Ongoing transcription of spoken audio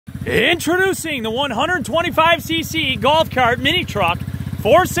Introducing the 125cc golf cart mini truck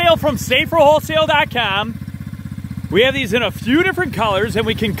for sale from SaferWholesale.com. We have these in a few different colors, and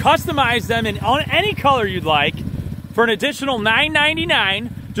we can customize them in any color you'd like for an additional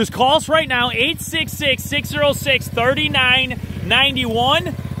 $9.99. Just call us right now,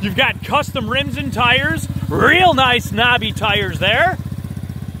 866-606-3991. You've got custom rims and tires, real nice knobby tires there.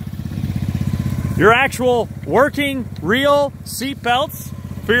 Your actual working real seat belts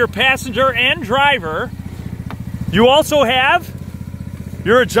for your passenger and driver. You also have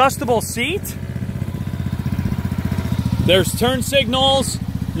your adjustable seat. There's turn signals.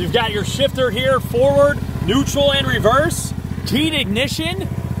 You've got your shifter here, forward, neutral, and reverse. Keyed ignition.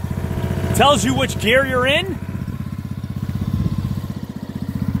 Tells you which gear you're in.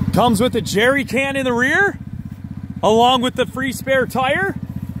 Comes with a jerry can in the rear, along with the free spare tire.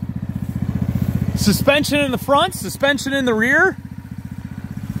 Suspension in the front, suspension in the rear.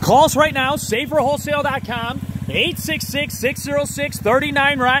 Call us right now, SaferWholesale.com,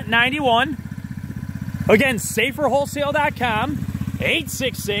 866-606-3991. Again, SaferWholesale.com,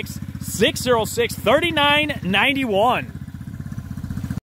 866-606-3991.